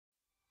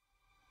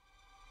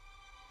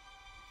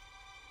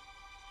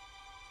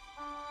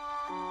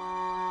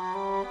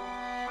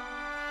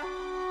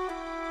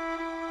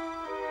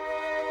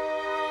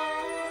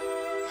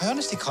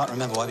honestly can't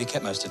remember why we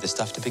kept most of this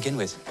stuff to begin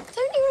with.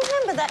 Don't you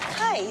remember that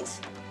kite?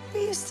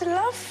 We used to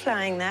love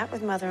flying that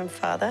with Mother and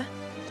Father.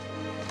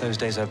 Those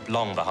days are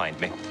long behind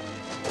me.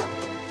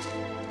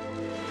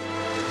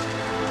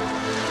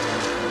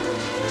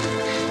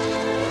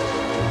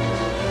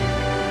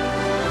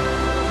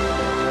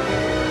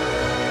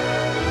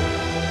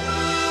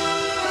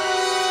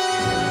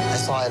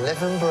 As I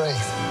live and breathe.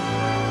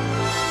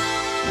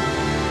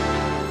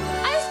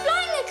 I was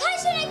flying the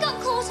kite and it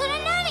got caught on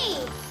a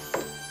nanny.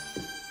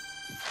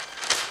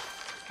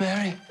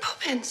 Mary,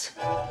 Poppins,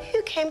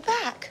 you came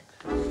back.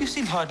 you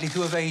seem hardly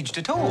to have aged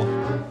at all.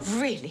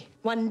 Really?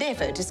 One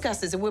never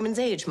discusses a woman's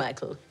age,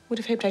 Michael. Would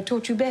have hoped I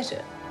taught you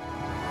better.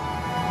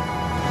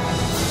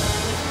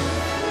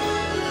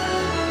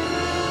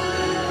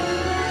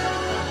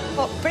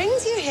 What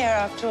brings you here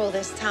after all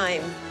this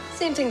time?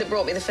 Same thing that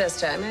brought me the first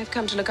time. I've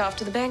come to look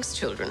after the bank's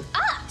children.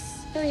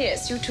 Us? Oh,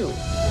 yes, you too.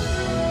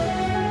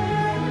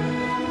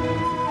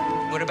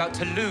 We're about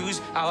to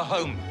lose our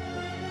home.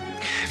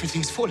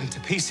 Everything's fallen to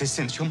pieces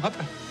since your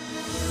mother.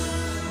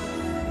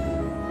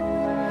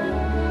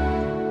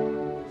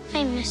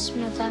 I miss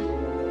Mother.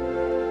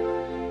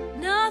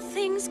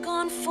 Nothing's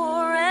gone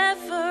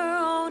forever,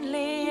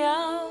 only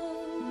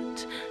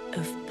out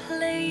of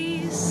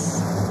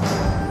place.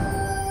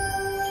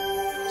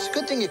 It's a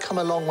good thing you come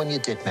along when you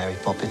did, Mary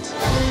Poppins.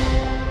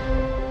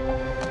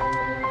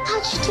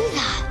 How'd you do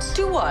that?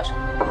 Do what?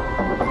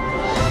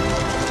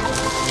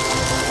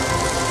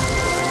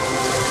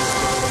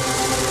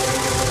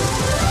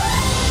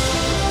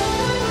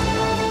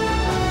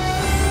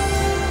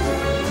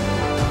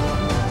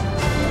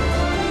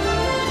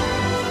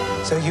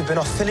 So you've been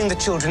off filling the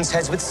children's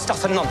heads with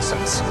stuff and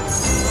nonsense.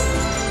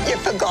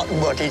 You've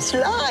forgotten what it's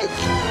like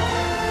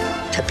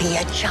to be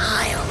a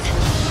child.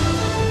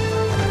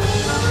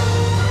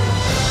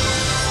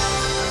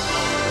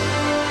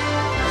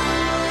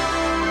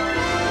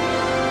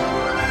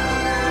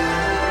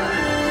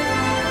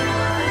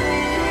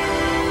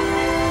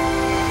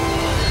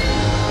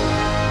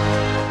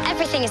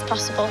 Everything is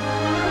possible.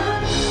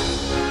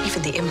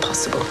 Even the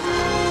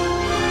impossible.